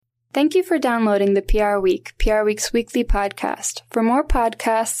Thank you for downloading the PR Week, PR Week's weekly podcast. For more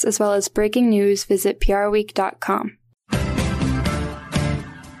podcasts as well as breaking news, visit prweek.com.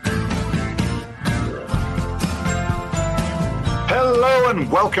 Hello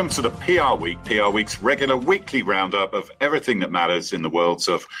and welcome to the PR Week, PR Week's regular weekly roundup of everything that matters in the worlds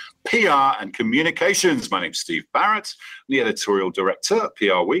of PR and communications. My name's Steve Barrett, the editorial director at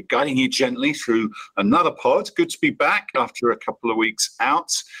PR Week, guiding you gently through another pod. Good to be back after a couple of weeks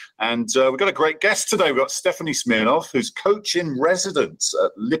out. And we've got a great guest today. We've got Stephanie Smirnov, who's coach in residence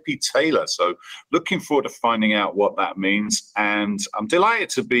at Lippy Taylor. So looking forward to finding out what that means. And I'm delighted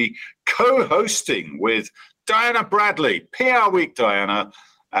to be co-hosting with Diana Bradley, PR Week Diana,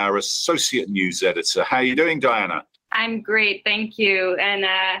 our associate news editor. How are you doing, Diana? I'm great, thank you. And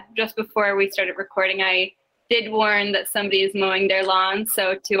just before we started recording, I did warn that somebody is mowing their lawn.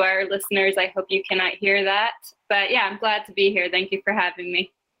 So to our listeners, I hope you cannot hear that. But yeah, I'm glad to be here. Thank you for having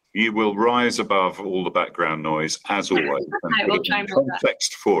me. You will rise above all the background noise, as always. I will try my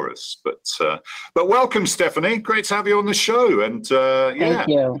context for us. But welcome, Stephanie. Great to have you on the show. And Thank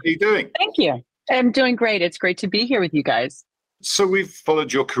you. How are you doing? Thank you. I'm doing great. It's great to be here with you guys. So we've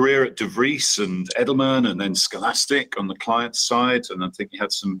followed your career at De Vries and Edelman and then Scholastic on the client side. And I think you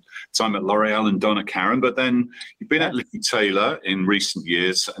had some time at L'Oreal and Donna Karan. But then you've been at Lippy Taylor in recent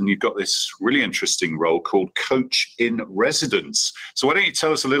years and you've got this really interesting role called Coach in Residence. So why don't you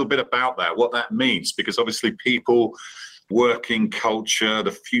tell us a little bit about that, what that means? Because obviously people, working culture,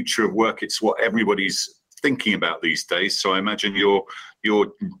 the future of work, it's what everybody's thinking about these days. So I imagine your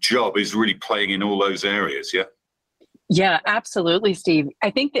job is really playing in all those areas, yeah? Yeah, absolutely, Steve. I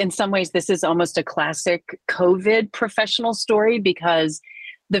think in some ways this is almost a classic COVID professional story because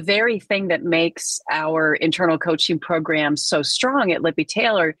the very thing that makes our internal coaching program so strong at Lippy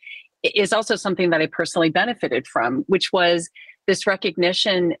Taylor is also something that I personally benefited from, which was this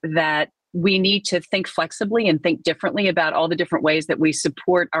recognition that we need to think flexibly and think differently about all the different ways that we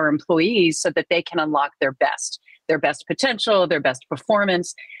support our employees so that they can unlock their best potential, their best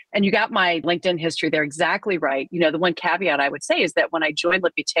performance. And you got my LinkedIn history there exactly right. You know, the one caveat I would say is that when I joined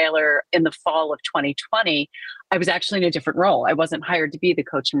Lippy Taylor in the fall of 2020, I was actually in a different role. I wasn't hired to be the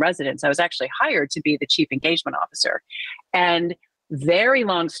coach in residence. I was actually hired to be the chief engagement officer. And very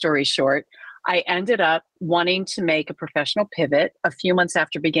long story short, I ended up wanting to make a professional pivot a few months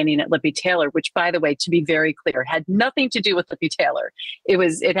after beginning at Lippy Taylor, which, by the way, to be very clear, had nothing to do with Lippy Taylor.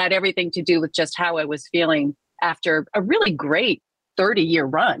 It had everything to do with just how I was feeling after a really great 30-year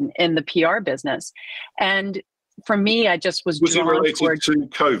run in the PR business. And for me, I just was drawn it related toward to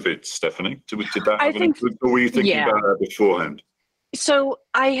COVID, Stephanie? Did that have an influence, or were you thinking about that beforehand? So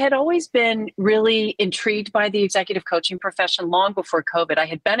I had always been really intrigued by the executive coaching profession long before COVID. I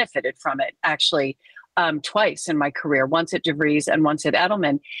had benefited from it actually twice in my career, once at De Vries and once at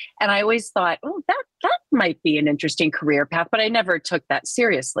Edelman. And I always thought, oh, that might be an interesting career path, but I never took that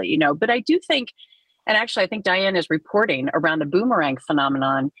seriously, you know. But I do think, and actually I think Diane is reporting around the boomerang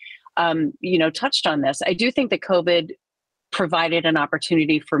phenomenon, touched on this. I do think that COVID provided an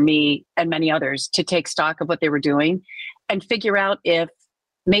opportunity for me and many others to take stock of what they were doing and figure out if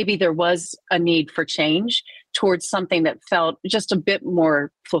maybe there was a need for change towards something that felt just a bit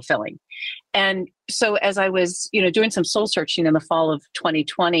more fulfilling. And so as I was, doing some soul searching in the fall of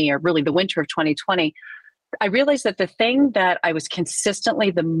 2020, or really the winter of 2020, I realized that the thing that I was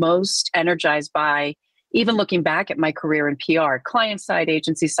consistently the most energized by, even looking back at my career in PR, client side,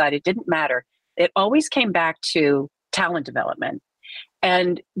 agency side, it didn't matter. It always came back to talent development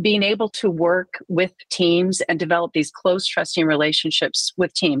and being able to work with teams and develop these close, trusting relationships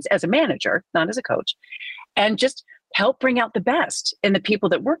with teams as a manager, not as a coach, and just help bring out the best in the people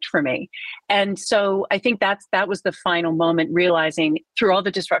that worked for me. And so I think that was the final moment, realizing through all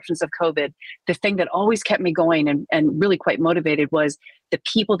the disruptions of COVID, the thing that always kept me going and really quite motivated was the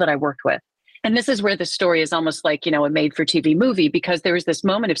people that I worked with. And this is where the story is almost like, a made-for-TV movie, because there was this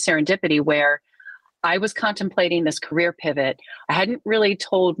moment of serendipity where I was contemplating this career pivot. I hadn't really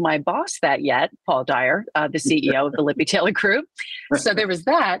told my boss that yet, Paul Dyer, the CEO of the Lippy Taylor Group. So there was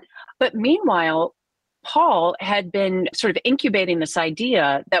that. But meanwhile, Paul had been sort of incubating this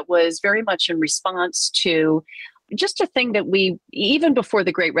idea that was very much in response to just a thing that we, even before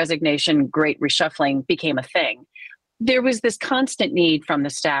the Great Resignation, Great Reshuffling became a thing, there was this constant need from the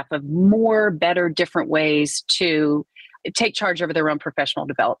staff of more, better, different ways to take charge over their own professional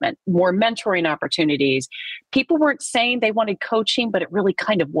development, more mentoring opportunities. People weren't saying they wanted coaching, but it really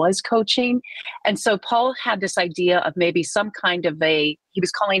kind of was coaching. And so Paul had this idea of maybe some kind of he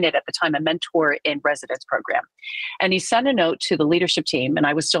was calling it at the time a mentor in residence program. And he sent a note to the leadership team, and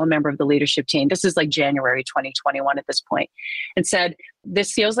I was still a member of the leadership team. This is like January 2021 at this point, and said,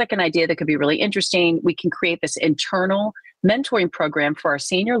 this feels like an idea that could be really interesting. We can create this internal mentoring program for our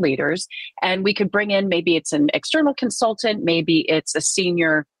senior leaders, and we could bring in, maybe it's an external consultant, maybe it's a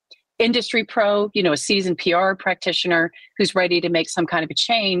senior industry pro, a seasoned PR practitioner who's ready to make some kind of a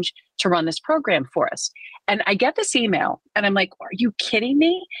change to run this program for us. And I get this email and I'm like, are you kidding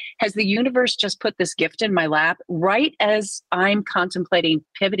me? Has the universe just put this gift in my lap right as I'm contemplating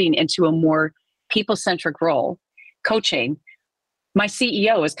pivoting into a more people-centric role, coaching? My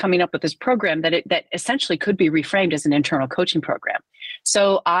CEO is coming up with this program that essentially could be reframed as an internal coaching program.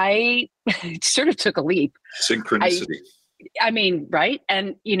 So I sort of took a leap. Synchronicity. I mean, right?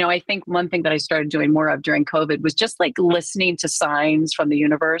 And, I think one thing that I started doing more of during COVID was just like listening to signs from the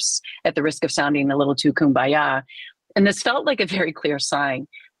universe, at the risk of sounding a little too kumbaya. And this felt like a very clear sign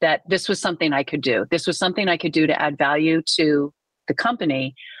that this was something I could do. This was something I could do to add value to the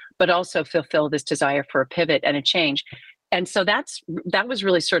company, but also fulfill this desire for a pivot and a change. And so that was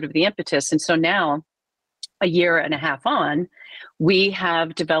really sort of the impetus. And so now, a year and a half on, we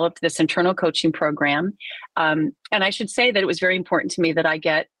have developed this internal coaching program. And I should say that it was very important to me that I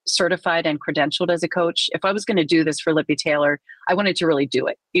get certified and credentialed as a coach. If I was going to do this for Lippy Taylor, I wanted to really do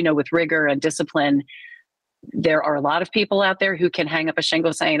it, with rigor and discipline. There are a lot of people out there who can hang up a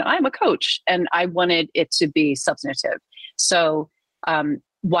shingle saying, I'm a coach, and I wanted it to be substantive. So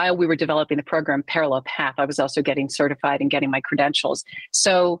while we were developing the program, parallel path, I was also getting certified and getting my credentials.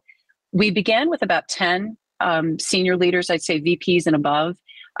 So we began with about 10 senior leaders, I'd say VPs and above,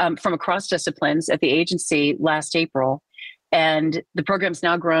 from across disciplines at the agency last April. And the program's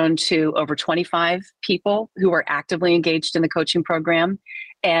now grown to over 25 people who are actively engaged in the coaching program.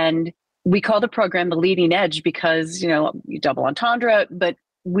 And we call the program the leading edge because, you double entendre, but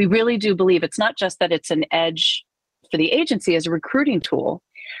we really do believe it's not just that it's an edge for the agency as a recruiting tool,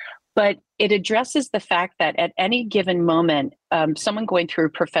 but it addresses the fact that at any given moment, someone going through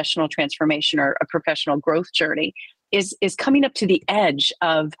professional transformation or a professional growth journey is coming up to the edge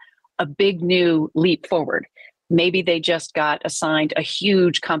of a big new leap forward. Maybe they just got assigned a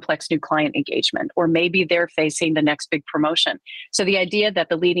huge complex new client engagement, or maybe they're facing the next big promotion. So the idea that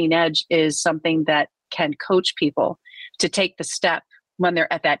the leading edge is something that can coach people to take the step when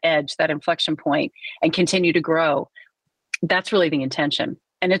they're at that edge, that inflection point, and continue to grow, that's really the intention.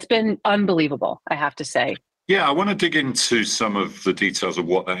 And it's been unbelievable, I have to say. Yeah, I want to dig into some of the details of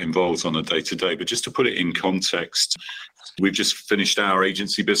what that involves on a day-to-day, but just to put it in context, we've just finished our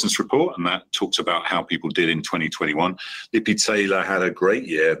agency business report, and that talks about how people did in 2021. Lippy Taylor had a great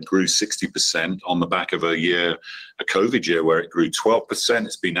year, grew 60% on the back of a COVID year where it grew 12%.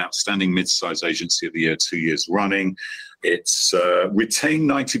 It's been outstanding mid-size agency of the year 2 years running. It's retained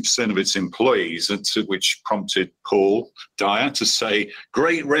 90% of its employees, which prompted Paul Dyer to say,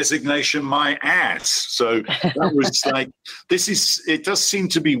 great resignation, my ass. So that was like, it does seem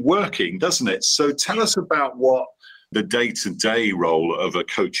to be working, doesn't it? So tell us about what the day-to-day role of a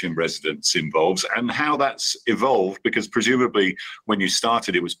coach in residence involves and how that's evolved, because presumably when you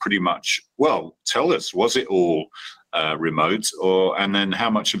started, it was pretty much, well, tell us, was it all remote, and then how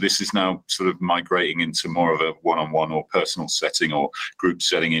much of this is now sort of migrating into more of a one-on-one or personal setting or group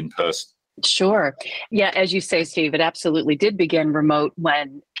setting in person? Sure. Yeah, as you say, Steve, it absolutely did begin remote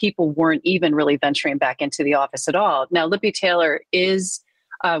when people weren't even really venturing back into the office at all. Now, Lippy Taylor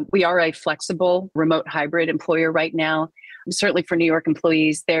we are a flexible remote hybrid employer right now. Certainly for New York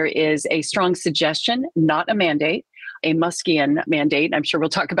employees, there is a strong suggestion, not a mandate, a Muskian mandate. I'm sure we'll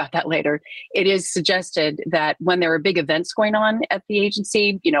talk about that later. It is suggested that when there are big events going on at the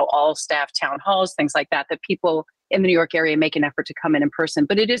agency, all staff town halls, things like that, that people in the New York area make an effort to come in person,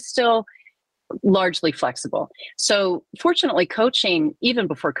 but it is still largely flexible. So fortunately, coaching, even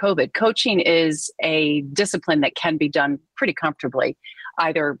before COVID, coaching is a discipline that can be done pretty comfortably,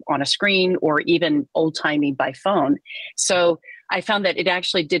 either on a screen or even old-timey by phone. So I found that it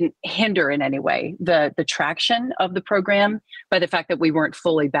actually didn't hinder in any way the traction of the program by the fact that we weren't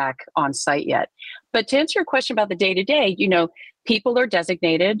fully back on site yet. But to answer your question about the day-to-day, people are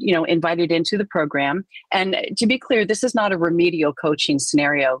designated, invited into the program. And to be clear, this is not a remedial coaching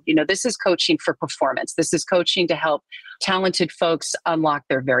scenario. This is coaching for performance. This is coaching to help talented folks unlock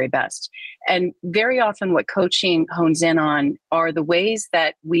their very best. And very often what coaching hones in on are the ways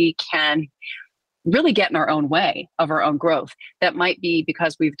that we can really get in our own way of our own growth. That might be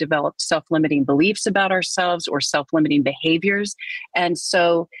because we've developed self-limiting beliefs about ourselves or self-limiting behaviors. And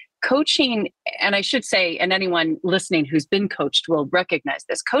so coaching, and I should say, and anyone listening who's been coached will recognize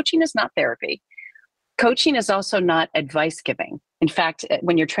this, coaching is not therapy. Coaching is also not advice giving. In fact,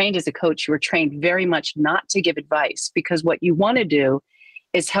 when you're trained as a coach, you are trained very much not to give advice, because what you want to do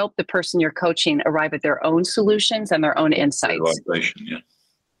is help the person you're coaching arrive at their own solutions and their own insights. Yeah.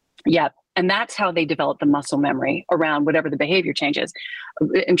 Yeah. And that's how they develop the muscle memory around whatever the behavior change is.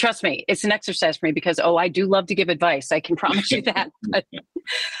 And trust me, it's an exercise for me because, I do love to give advice. I can promise you that.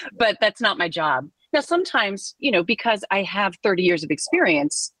 But that's not my job. Now, sometimes, because I have 30 years of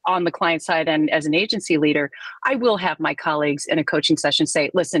experience on the client side and as an agency leader, I will have my colleagues in a coaching session say,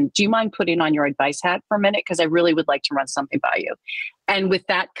 listen, do you mind putting on your advice hat for a minute? Because I really would like to run something by you. And with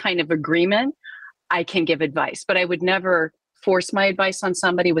that kind of agreement, I can give advice. But I would never force my advice on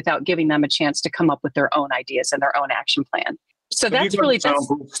somebody without giving them a chance to come up with their own ideas and their own action plan. So that's really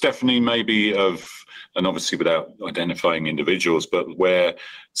examples, Stephanie, maybe of, and obviously without identifying individuals, but where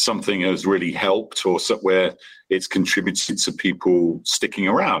something has really helped or where it's contributed to people sticking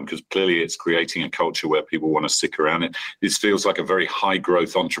around, because clearly it's creating a culture where people want to stick around. This feels like a very high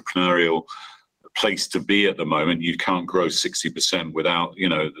growth entrepreneurial place to be at the moment. You can't grow 60% without,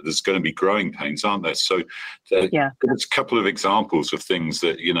 there's going to be growing pains, aren't there? So there's a couple of examples of things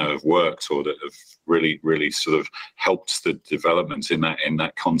that, have worked or that have really, really sort of helped the development in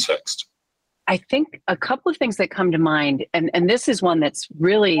that context. I think a couple of things that come to mind, and this is one that's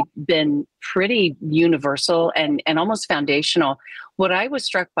really been pretty universal and almost foundational. What I was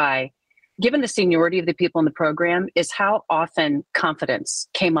struck by, given the seniority of the people in the program, is how often confidence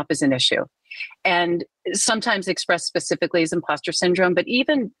came up as an issue. And sometimes expressed specifically as imposter syndrome, but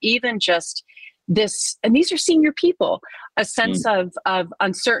even just this, and these are senior people, a sense of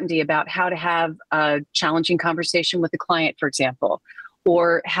uncertainty about how to have a challenging conversation with a client, for example,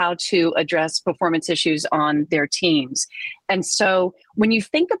 or how to address performance issues on their teams. And so when you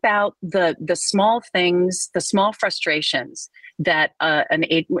think about the small things, the small frustrations that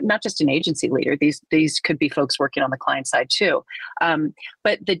not just an agency leader, these could be folks working on the client side too,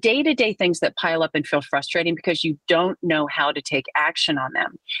 but the day-to-day things that pile up and feel frustrating because you don't know how to take action on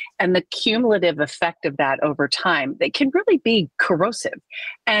them, and the cumulative effect of that over time, they can really be corrosive,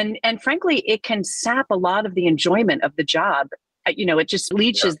 and frankly, it can sap a lot of the enjoyment of the job. It just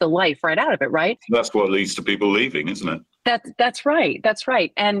leaches the life right out of it, right? That's what leads to people leaving, isn't it? That's right. That's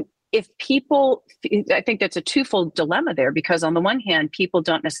right. And if people, I think that's a twofold dilemma there, because on the one hand, people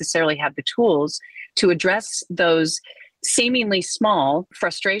don't necessarily have the tools to address those seemingly small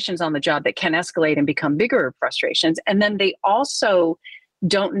frustrations on the job that can escalate and become bigger frustrations. And then they also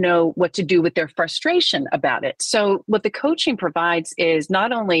don't know what to do with their frustration about it. So what the coaching provides is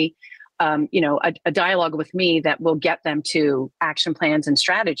not only a dialogue with me that will get them to action plans and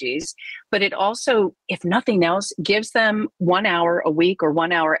strategies, but it also, if nothing else, gives them 1 hour a week or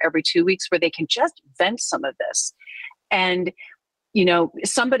 1 hour every 2 weeks where they can just vent some of this. And,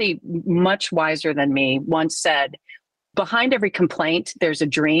 somebody much wiser than me once said, behind every complaint, there's a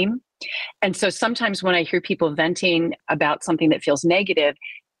dream. And so sometimes when I hear people venting about something that feels negative,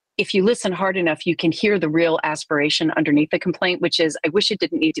 if you listen hard enough, you can hear the real aspiration underneath the complaint, which is, I wish it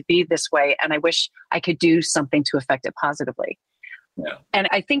didn't need to be this way, and I wish I could do something to affect it positively. Yeah. And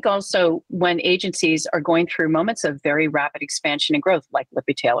I think also when agencies are going through moments of very rapid expansion and growth, like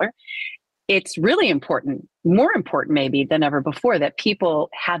Lippy Taylor, it's really important, more important maybe than ever before, that people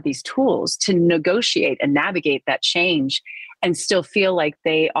have these tools to negotiate and navigate that change and still feel like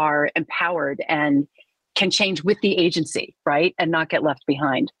they are empowered and can change with the agency, right? And not get left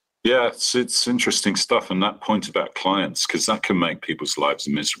behind. Yeah, it's interesting stuff. And that point about clients, because that can make people's lives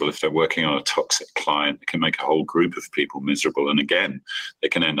miserable. If they're working on a toxic client, it can make a whole group of people miserable. And again, they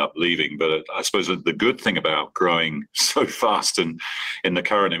can end up leaving. But I suppose the good thing about growing so fast and in the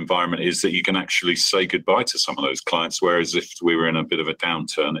current environment is that you can actually say goodbye to some of those clients. Whereas if we were in a bit of a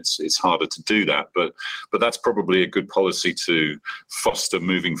downturn, it's harder to do that. But that's probably a good policy to foster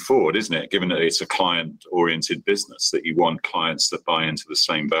moving forward, isn't it? Given that it's a client-oriented business, that you want clients that buy into the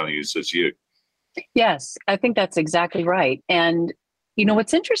same values as you. Yes, I think that's exactly right. And,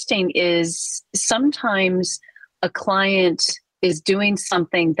 what's interesting is sometimes a client is doing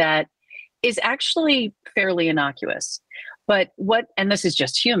something that is actually fairly innocuous. But and this is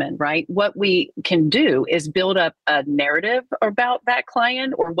just human, right? What we can do is build up a narrative about that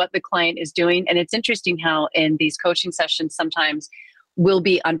client or what the client is doing. And it's interesting how in these coaching sessions, sometimes we'll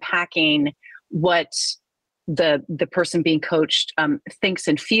be unpacking what the person being coached thinks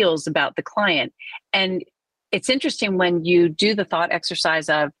and feels about the client. And it's interesting when you do the thought exercise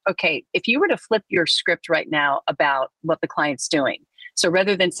of, okay, if you were to flip your script right now about what the client's doing. So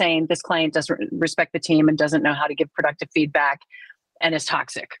rather than saying this client doesn't respect the team and doesn't know how to give productive feedback and is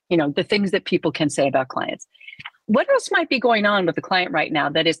toxic, the things that people can say about clients. What else might be going on with the client right now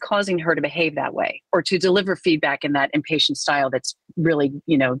that is causing her to behave that way or to deliver feedback in that impatient style that's really,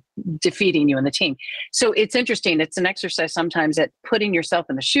 defeating you and the team? So it's interesting. It's an exercise sometimes at putting yourself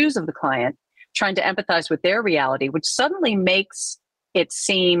in the shoes of the client, trying to empathize with their reality, which suddenly makes it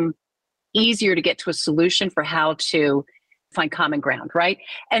seem easier to get to a solution for how to find common ground, right?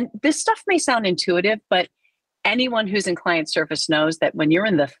 And this stuff may sound intuitive, but anyone who's in client service knows that when you're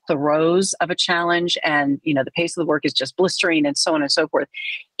in the throes of a challenge and, the pace of the work is just blistering and so on and so forth,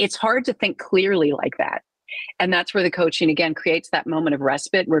 it's hard to think clearly like that. And that's where the coaching, again, creates that moment of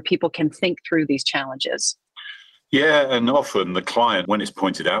respite where people can think through these challenges. Yeah, and often the client, when it's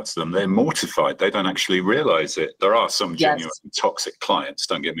pointed out to them, they're mortified. They don't actually realize it. There are some genuinely toxic clients,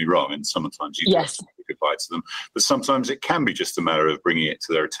 don't get me wrong, and sometimes you have to say goodbye to them. But sometimes it can be just a matter of bringing it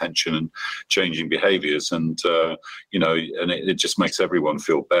to their attention and changing behaviors. And, and it just makes everyone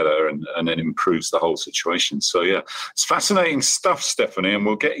feel better and it improves the whole situation. So, yeah, it's fascinating stuff, Stephanie, and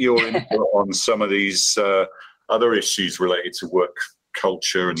we'll get your input on some of these other issues related to work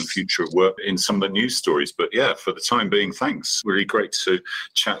culture and the future of work in some of the news stories. But yeah, for the time being, thanks. Really great to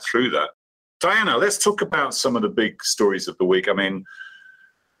chat through that. Diana, let's talk about some of the big stories of the week. I mean,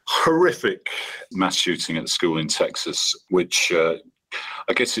 horrific mass shooting at the school in Texas, which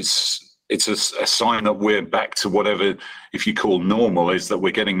I guess it's a sign that we're back to whatever, if you call normal, is that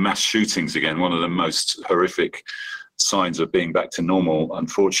we're getting mass shootings again. One of the most horrific signs of being back to normal,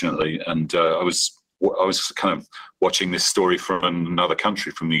 unfortunately. And I was kind of watching this story from another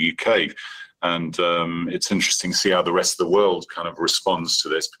country, from the UK. And it's interesting to see how the rest of the world kind of responds to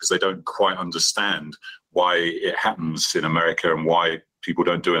this, because they don't quite understand why it happens in America and why people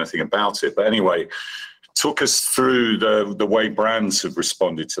don't do anything about it. But anyway, talk us through the way brands have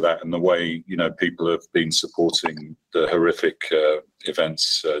responded to that and the way, people have been supporting the horrific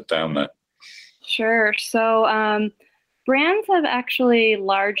events down there. Sure. So, brands have actually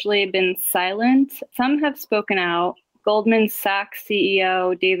largely been silent. Some have spoken out. Goldman Sachs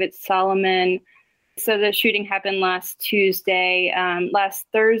CEO David Solomon. So the shooting happened last Tuesday. Last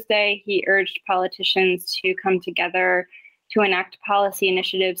Thursday, he urged politicians to come together to enact policy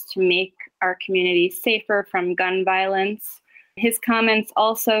initiatives to make our communities safer from gun violence. His comments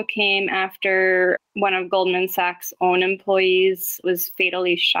also came after one of Goldman Sachs' own employees was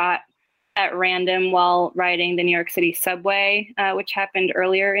fatally shot at random while riding the New York City subway, which happened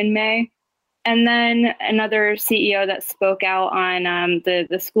earlier in May. And then another CEO that spoke out on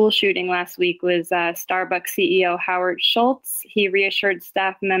the school shooting last week was Starbucks CEO Howard Schultz. He reassured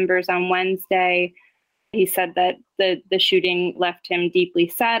staff members on Wednesday. He said that the shooting left him deeply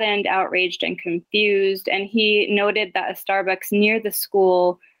saddened, outraged, and confused. And he noted that a Starbucks near the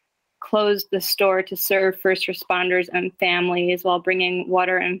school closed the store to serve first responders and families while bringing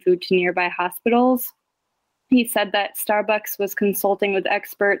water and food to nearby hospitals. He said that Starbucks was consulting with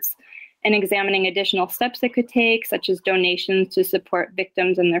experts and examining additional steps it could take, such as donations to support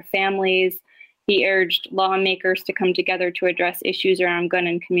victims and their families. He urged lawmakers to come together to address issues around gun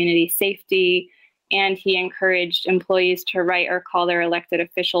and community safety. And he encouraged employees to write or call their elected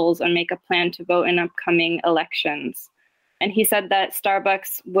officials and make a plan to vote in upcoming elections. And he said that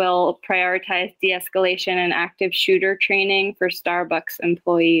Starbucks will prioritize de-escalation and active shooter training for Starbucks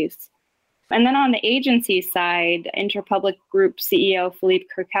employees. And then on the agency side, Interpublic Group CEO Philippe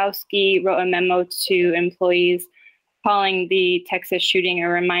Kurkowski wrote a memo to employees calling the Texas shooting a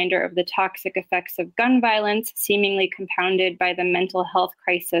reminder of the toxic effects of gun violence, seemingly compounded by the mental health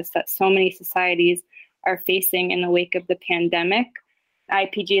crisis that so many societies are facing in the wake of the pandemic.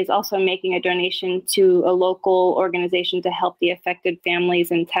 IPG is also making a donation to a local organization to help the affected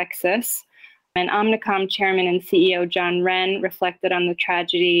families in Texas. And Omnicom chairman and CEO John Wren reflected on the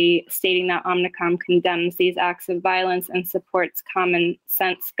tragedy, stating that Omnicom condemns these acts of violence and supports common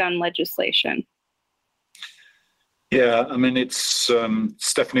sense gun legislation. Yeah, I mean, it's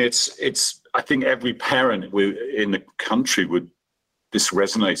Stephanie. It's. I think every parent in the country this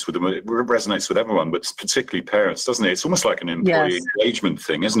resonates with them. It resonates with everyone, but particularly parents, doesn't it? It's almost like an employee engagement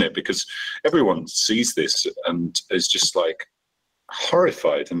thing, isn't it? Because everyone sees this and is just like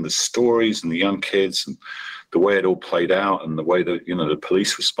horrified, and the stories and the young kids and the way it all played out and the way that the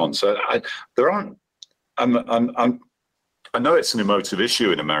police response. So I know it's an emotive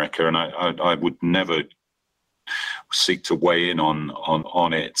issue in America, and I would never seek to weigh in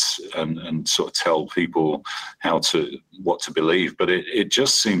on it and sort of tell people what to believe, but it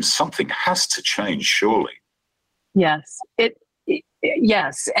just seems something has to change, surely. Yes,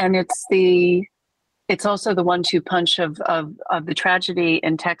 yes, and it's also the 1-2 punch of the tragedy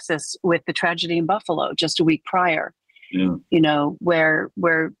in Texas with the tragedy in Buffalo just a week prior. Yeah. Where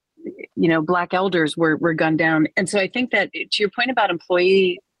Black elders were gunned down, and so I think that to your point about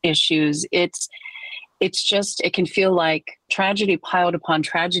employee issues, it can feel like tragedy piled upon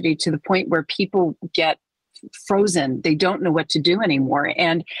tragedy to the point where people get frozen. They don't know what to do anymore,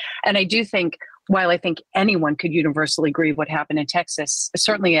 and I do think, while I think anyone could universally agree what happened in Texas,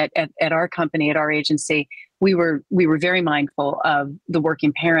 certainly at our company, at our agency, we were very mindful of the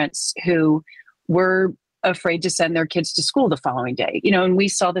working parents who were afraid to send their kids to school the following day. And we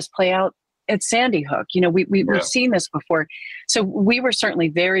saw this play out at Sandy Hook. We've seen this before. So we were certainly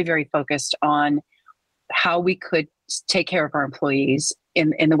very, very focused on how we could take care of our employees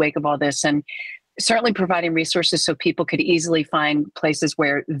in the wake of all this, and certainly providing resources so people could easily find places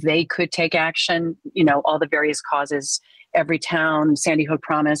where they could take action, all the various causes, every town, Sandy Hook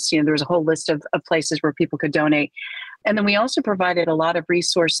Promise, there was a whole list of places where people could donate. And then we also provided a lot of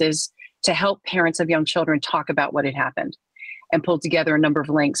resources to help parents of young children talk about what had happened, and pulled together a number of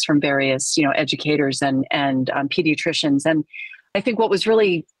links from various, educators and pediatricians. And I think what was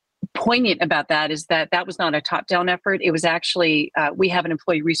really poignant about that is that was not a top-down effort. It was actually, we have an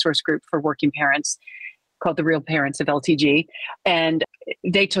employee resource group for working parents called the Real Parents of LTG, and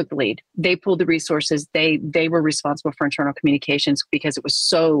they took the lead. They pulled the resources. They were responsible for internal communications because it was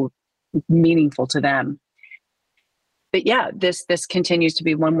so meaningful to them. But yeah, this continues to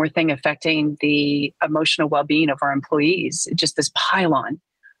be one more thing affecting the emotional well-being of our employees. Just this pile-on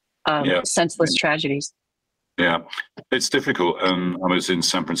of senseless tragedies. Yeah, it's difficult. I was in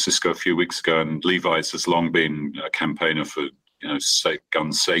San Francisco a few weeks ago, and Levi's has long been a campaigner for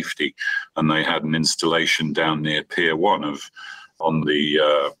gun safety, and they had an installation down near Pier 1 on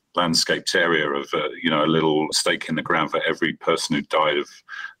the landscaped area of a little stake in the ground for every person who died of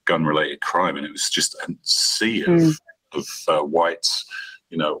gun-related crime, and it was just a sea of white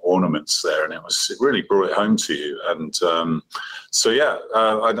ornaments there, and it really brought it home to you. And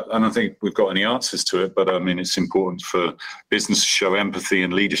I don't think we've got any answers to it, but I mean, it's important for business to show empathy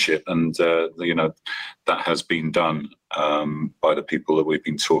and leadership, and that has been done by the people that we've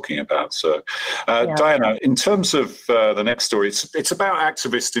been talking about. So, Diana, in terms of the next story, it's about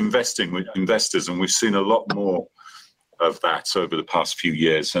activist investing with investors, and we've seen a lot more of that over the past few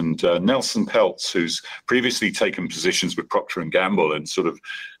years. And Nelson Peltz, who's previously taken positions with Procter & Gamble and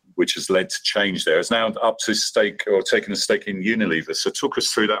which has led to change there, is now up to taking a stake in Unilever. So talk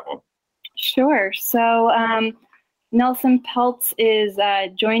us through that one. Sure. So Nelson Peltz is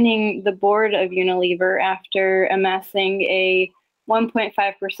joining the board of Unilever after amassing a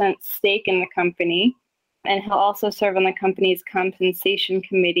 1.5% stake in the company. And he'll also serve on the company's compensation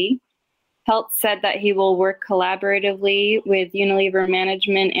committee. Peltz said that he will work collaboratively with Unilever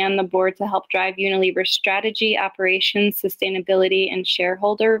management and the board to help drive Unilever's strategy, operations, sustainability, and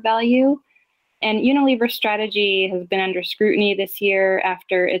shareholder value. And Unilever's strategy has been under scrutiny this year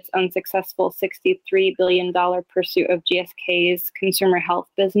after its unsuccessful $63 billion pursuit of GSK's consumer health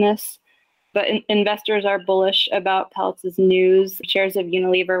business. But investors are bullish about Peltz's news. Shares of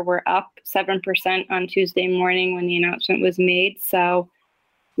Unilever were up 7% on Tuesday morning when the announcement was made. So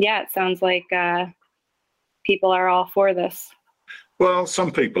yeah, it sounds like people are all for this. Well,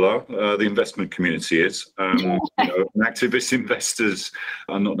 some people are. The investment community is. Activist investors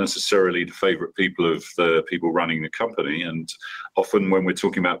are not necessarily the favorite people of the people running the company. And often when we're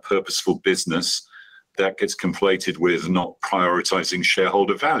talking about purposeful business, that gets conflated with not prioritizing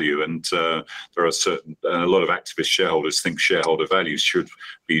shareholder value. And there are a lot of activist shareholders think shareholder value should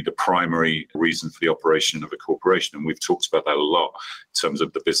be the primary reason for the operation of a corporation. And we've talked about that a lot in terms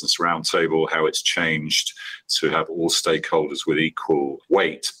of the Business Roundtable, how it's changed to have all stakeholders with equal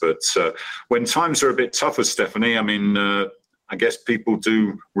weight. But when times are a bit tougher, Stephanie, I mean, I guess people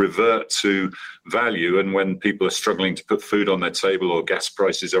do revert to value, and when people are struggling to put food on their table or gas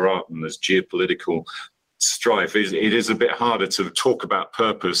prices are up and there's geopolitical strife, it is a bit harder to talk about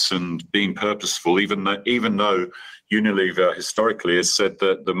purpose and being purposeful, even though Unilever historically has said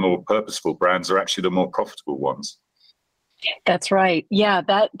that the more purposeful brands are actually the more profitable ones. That's right. Yeah,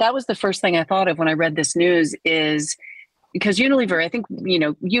 that was the first thing I thought of when I read this news, is because Unilever, I think,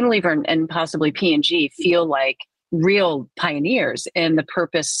 Unilever and possibly P&G feel like real pioneers in the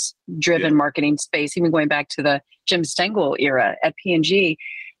purpose-driven marketing space, even going back to the Jim Stengel era at P&G.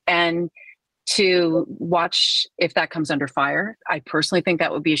 And to watch if that comes under fire, I personally think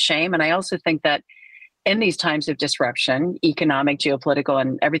that would be a shame. And I also think that in these times of disruption, economic, geopolitical,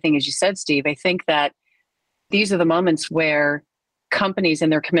 and everything, as you said, Steve, I think that these are the moments where companies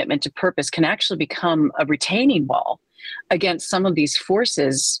and their commitment to purpose can actually become a retaining wall against some of these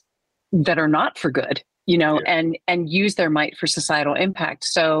forces that are not for good, and use their might for societal impact.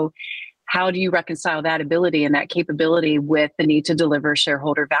 So how do you reconcile that ability and that capability with the need to deliver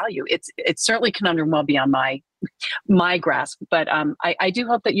shareholder value? It's certainly a conundrum well beyond my grasp, but I do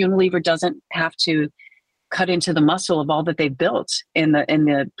hope that Unilever doesn't have to cut into the muscle of all that they've built in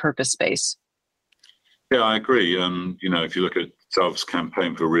the purpose space. Yeah, I agree. If you look at Dove's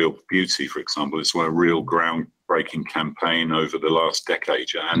campaign for real beauty, for example, it's a real groundbreaking campaign over the last decade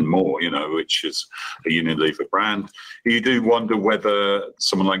and more, which is a Unilever brand. You do wonder whether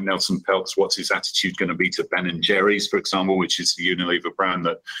someone like Nelson Peltz, what's his attitude going to be to Ben & Jerry's, for example, which is the Unilever brand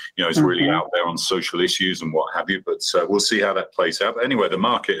that, is really out there on social issues and what have you. But we'll see how that plays out. But anyway, the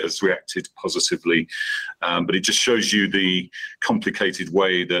market has reacted positively, but it just shows you the complicated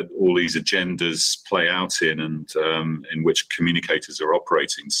way that all these agendas play out in which communicators are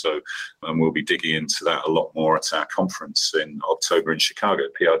operating. So we'll be digging into that a lot more at our conference in October in Chicago,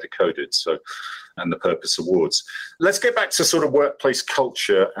 PR Decoded, and the Purpose Awards. Let's get back to sort of workplace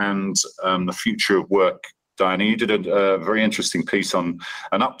culture and the future of work. Diana, you did a very interesting piece on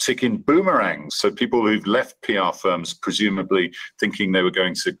an uptick in boomerangs. So people who've left PR firms, presumably thinking they were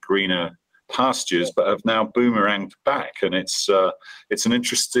going to greener pastures, but have now boomeranged back. And it's an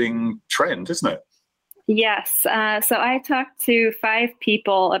interesting trend, isn't it? Yes. So I talked to 5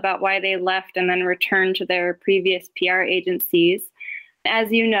 people about why they left and then returned to their previous PR agencies.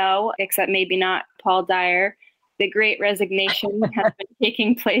 As you know, except maybe not Paul Dyer, the Great Resignation has been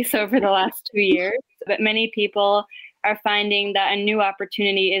taking place over the last 2 years. But many people are finding that a new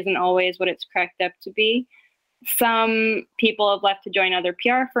opportunity isn't always what it's cracked up to be. Some people have left to join other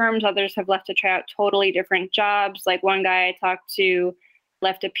PR firms. Others have left to try out totally different jobs. Like one guy I talked to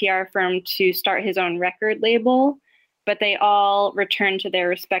left a PR firm to start his own record label, but they all returned to their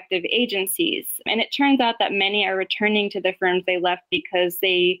respective agencies. And it turns out that many are returning to the firms they left because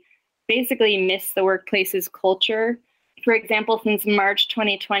they basically miss the workplace's culture. For example, since March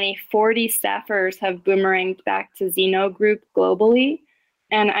 2020, 40 staffers have boomeranged back to Zeno Group globally.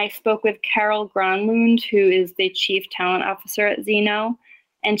 And I spoke with Carol Gronlund, who is the Chief Talent Officer at Zeno.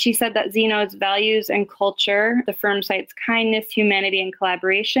 And she said that Zeno's values and culture, the firm cites kindness, humanity, and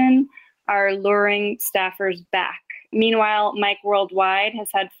collaboration, are luring staffers back. Meanwhile, Mike Worldwide has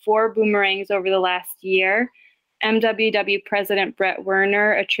had 4 boomerangs over the last year. MWW President Brett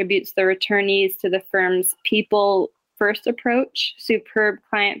Werner attributes the returnees to the firm's people-first approach, superb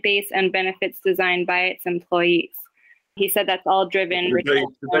client base, and benefits designed by its employees. He said that's all driven. Did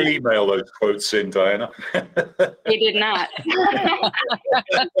they email those quotes in, Diana? They did not.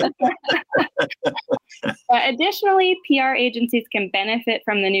 Additionally, PR agencies can benefit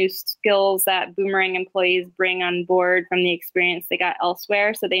from the new skills that boomerang employees bring on board from the experience they got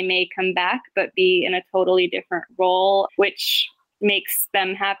elsewhere. So they may come back, but be in a totally different role, which makes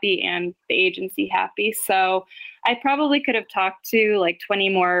them happy and the agency happy. So I probably could have talked to like 20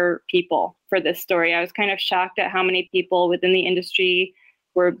 more people for this story. I was kind of shocked at how many people within the industry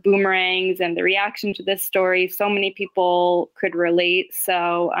were boomerangs and the reaction to this story. So many people could relate.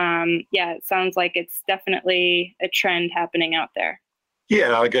 So it sounds like it's definitely a trend happening out there.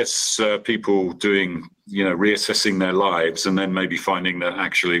 Yeah, I guess people doing, reassessing their lives and then maybe finding that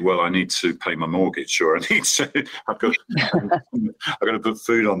actually, well, I need to pay my mortgage or I've got to put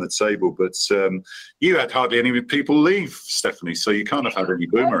food on the table. But you had hardly any people leave, Stephanie, so you can't have had any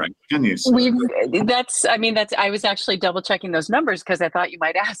boomerang, can you? So. I was actually double checking those numbers because I thought you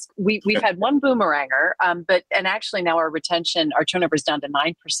might ask. We've had one boomeranger, and actually now our turnover is down to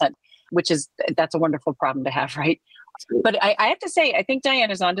 9%, that's a wonderful problem to have, right? But I have to say, I think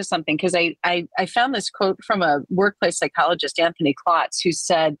Diana's onto something because I found this quote from a workplace psychologist, Anthony Klotz, who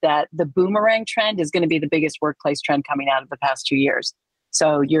said that the boomerang trend is going to be the biggest workplace trend coming out of the past 2 years.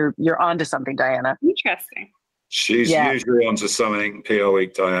 So you're onto something, Diana. Interesting. She's usually onto something, PR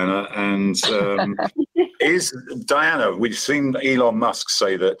Week, Diana. And we've seen Elon Musk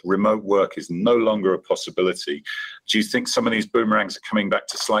say that remote work is no longer a possibility. Do you think some of these boomerangs are coming back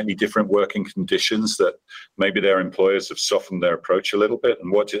to slightly different working conditions, that maybe their employers have softened their approach a little bit?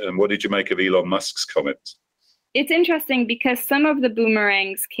 And what did you make of Elon Musk's comments? It's interesting because some of the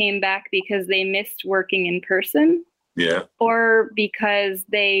boomerangs came back because they missed working in person. Yeah. Or because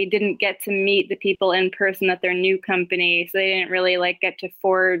they didn't get to meet the people in person at their new company. So they didn't really get to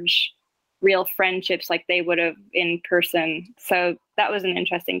forge real friendships like they would have in person. So that was an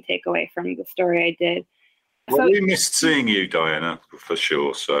interesting takeaway from the story I did. Well, we missed seeing you, Diana, for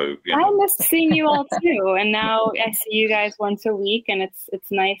sure. So I missed seeing you all too. And now I see you guys once a week, and it's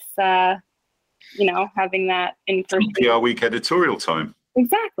nice having that in person. PR Week editorial time.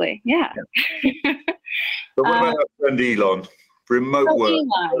 Exactly. Yeah. But what about our friend Elon? Remote work.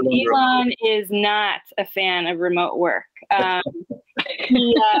 Elon is not a fan of remote work.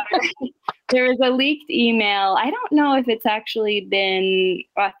 There was a leaked email. I don't know if it's actually been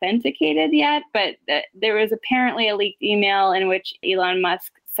authenticated yet, but there was apparently a leaked email in which Elon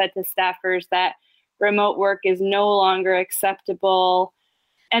Musk said to staffers that remote work is no longer acceptable.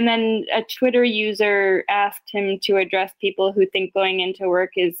 And then a Twitter user asked him to address people who think going into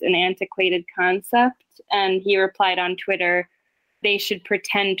work is an antiquated concept. And he replied on Twitter, they should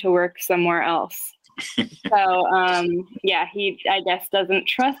pretend to work somewhere else. So, he, I guess, doesn't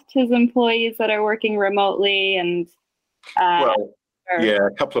trust his employees that are working remotely. And a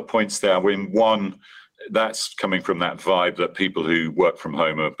couple of points there. One, that's coming from that vibe that people who work from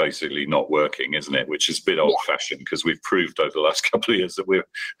home are basically not working, isn't it? Which is a bit old-fashioned, because we've proved over the last couple of years that we're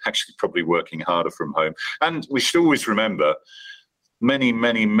actually probably working harder from home. And we should always remember, many,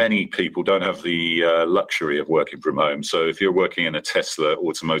 many, many people don't have the luxury of working from home. So if you're working in a Tesla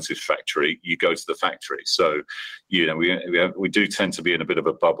automotive factory, you go to the factory. So, we do tend to be in a bit of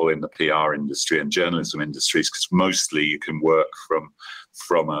a bubble in the PR industry and journalism industries, because mostly you can work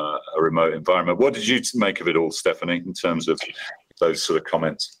from a remote environment. What did you make of it all, Stephanie, in terms of those sort of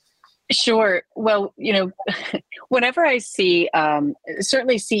comments? Sure. Well, whenever I see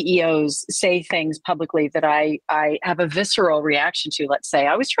certainly CEOs say things publicly that I have a visceral reaction to, let's say,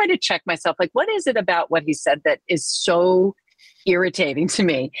 I always try to check myself, like, what is it about what he said that is so irritating to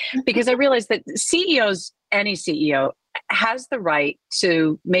me? Because I realize that any CEO has the right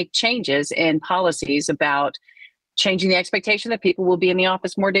to make changes in policies about changing the expectation that people will be in the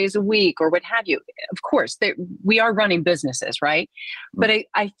office more days a week or what have you. Of course, we are running businesses, right? But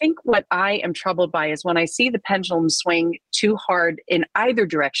I think what I am troubled by is when I see the pendulum swing too hard in either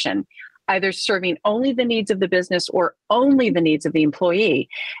direction, either serving only the needs of the business or only the needs of the employee.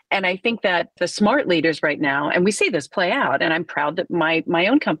 And I think that the smart leaders right now, and we see this play out, and I'm proud that my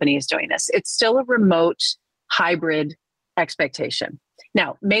own company is doing this, it's still a remote hybrid expectation.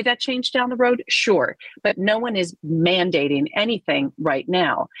 Now, may that change down the road? Sure. But no one is mandating anything right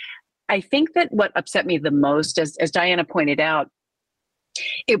now. I think that what upset me the most, as Diana pointed out,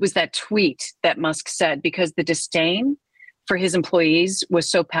 it was that tweet that Musk said, because the disdain for his employees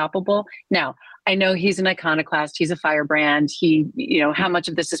was so palpable. Now, I know he's an iconoclast. He's a firebrand. How much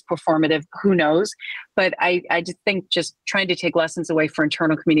of this is performative, who knows? But I just think just trying to take lessons away for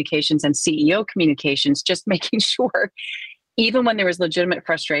internal communications and CEO communications, just making sure, even when there was legitimate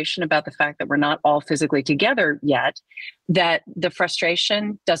frustration about the fact that we're not all physically together yet, that the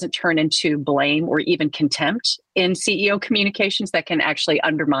frustration doesn't turn into blame or even contempt in CEO communications that can actually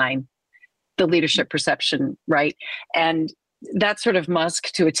undermine the leadership perception, right? And that's sort of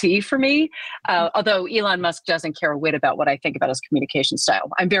Musk to a T for me, although Elon Musk doesn't care a whit about what I think about his communication style.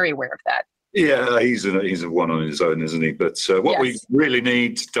 I'm very aware of that. Yeah, he's a one on his own, isn't he? But what we really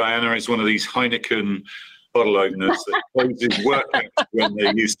need, Diana, is one of these Heineken bottle openers that closes working when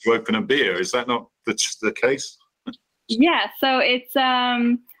they used to open a beer. Is that not the case? Yeah, so it's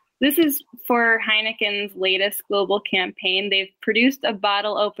this is for Heineken's latest global campaign. They've produced a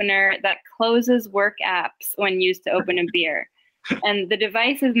bottle opener that closes work apps when used to open a beer. And the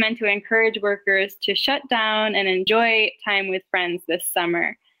device is meant to encourage workers to shut down and enjoy time with friends this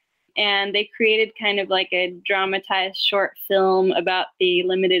summer. And they created kind of like a dramatized short film about the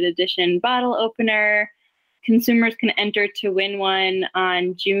limited edition bottle opener. Consumers can enter to win one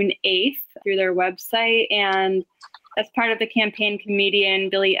on June 8th through their website. And as part of the campaign, comedian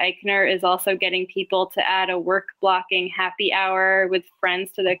Billy Eichner is also getting people to add a work blocking happy hour with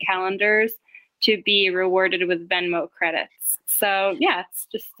friends to their calendars to be rewarded with Venmo credits. So, yeah, it's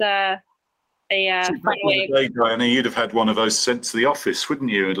just a fun way. Diana, you'd have had one of those sent to the office, wouldn't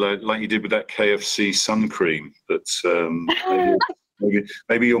you? Like you did with that KFC sun cream. But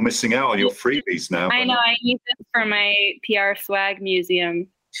maybe you're missing out on your freebies now. I know. I use this for my PR swag museum.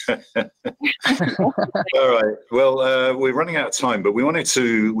 All right. Well, we're running out of time, but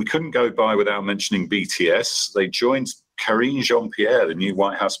we couldn't go by without mentioning BTS. They joined Karine Jean-Pierre, the new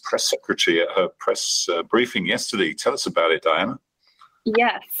White House press secretary, at her press briefing yesterday. Tell us about it, Diana.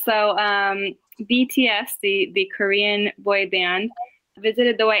 Yes. So BTS, the Korean boy band,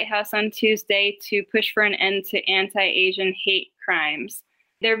 visited the White House on Tuesday to push for an end to anti-Asian hate crimes.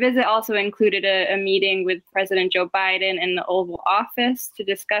 Their visit also included a meeting with President Joe Biden in the Oval Office to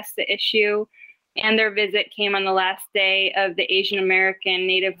discuss the issue. And their visit came on the last day of the Asian American,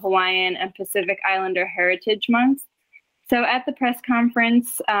 Native Hawaiian, and Pacific Islander Heritage Month. So at the press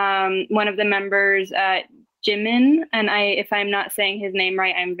conference, one of the members Jimin, and if I'm not saying his name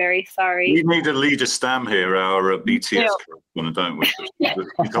right, I'm very sorry. We need a leader Stam here, our BTS correspondent, don't we?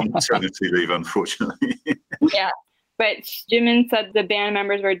 He's on maternity leave, unfortunately. Yeah, but Jimin said the band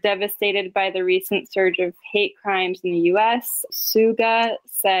members were devastated by the recent surge of hate crimes in the U.S. Suga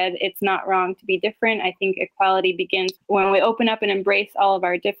said, "It's not wrong to be different. I think equality begins when we open up and embrace all of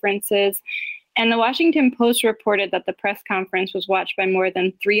our differences." And the Washington Post reported that the press conference was watched by more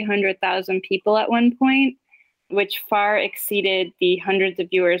than 300,000 people at one point, which far exceeded the hundreds of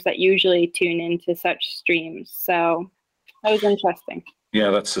viewers that usually tune into such streams. So that was interesting. Yeah,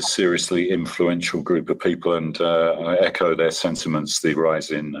 that's a seriously influential group of people, and I echo their sentiments. The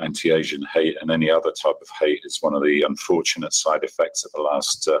rise in anti-Asian hate and any other type of hate is one of the unfortunate side effects of the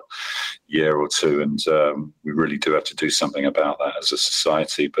last year or two, and we really do have to do something about that as a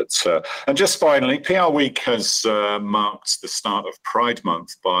society. But and just finally, PR Week has marked the start of Pride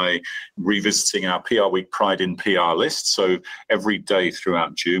Month by revisiting our PR Week Pride in PR list. So every day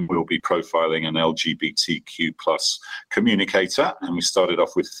throughout June, we'll be profiling an LGBTQ+ communicator, and we started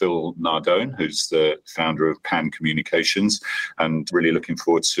off with Phil Nardone, who's the founder of Pan Communications, and really looking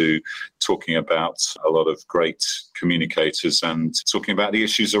forward to talking about a lot of great communicators and talking about the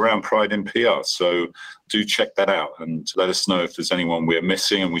issues around Pride in PR. So do check that out and let us know if there's anyone we're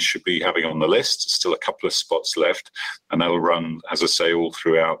missing and we should be having on the list. Still a couple of spots left, and that'll run, as I say, all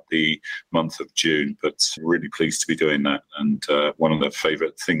throughout the month of June. But really pleased to be doing that, and one of the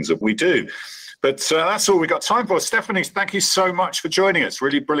favourite things that we do. But that's all we got time for. Stephanie, thank you so much for joining us.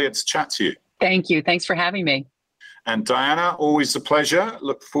 Really brilliant to chat to you. Thank you. Thanks for having me. And Diana, always a pleasure.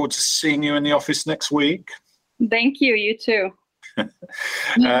 Look forward to seeing you in the office next week. Thank you. You too.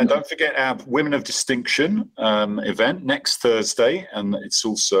 Don't forget our Women of Distinction event next Thursday, and it's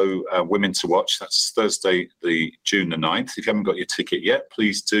also Women to Watch. That's Thursday, June the 9th. If you haven't got your ticket yet,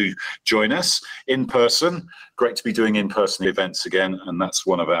 please do join us in person. Great to be doing in-person events again, and that's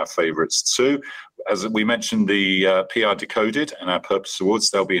one of our favourites too. As we mentioned, the PR Decoded and our Purpose Awards,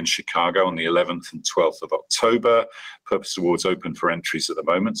 they'll be in Chicago on the 11th and 12th of October. Purpose Awards open for entries at the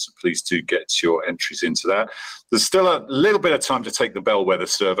moment, so please do get your entries into that. There's still a little bit of time to take the Bellwether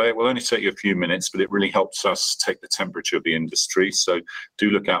survey. It will only take you a few minutes, but it really helps us take the temperature of the industry. So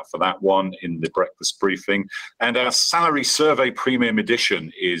do look out for that one in the breakfast briefing. And our salary survey premium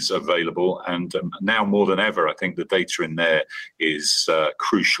edition is available. And now more than ever, I think the data in there is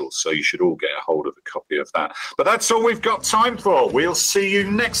crucial. So you should all get a hold of a copy of that. But that's all we've got time for. We'll see you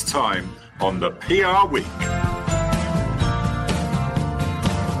next time on the PR Week.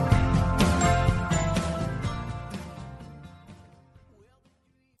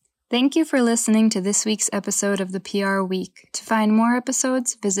 Thank you for listening to this week's episode of the PR Week. To find more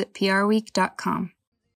episodes, visit prweek.com.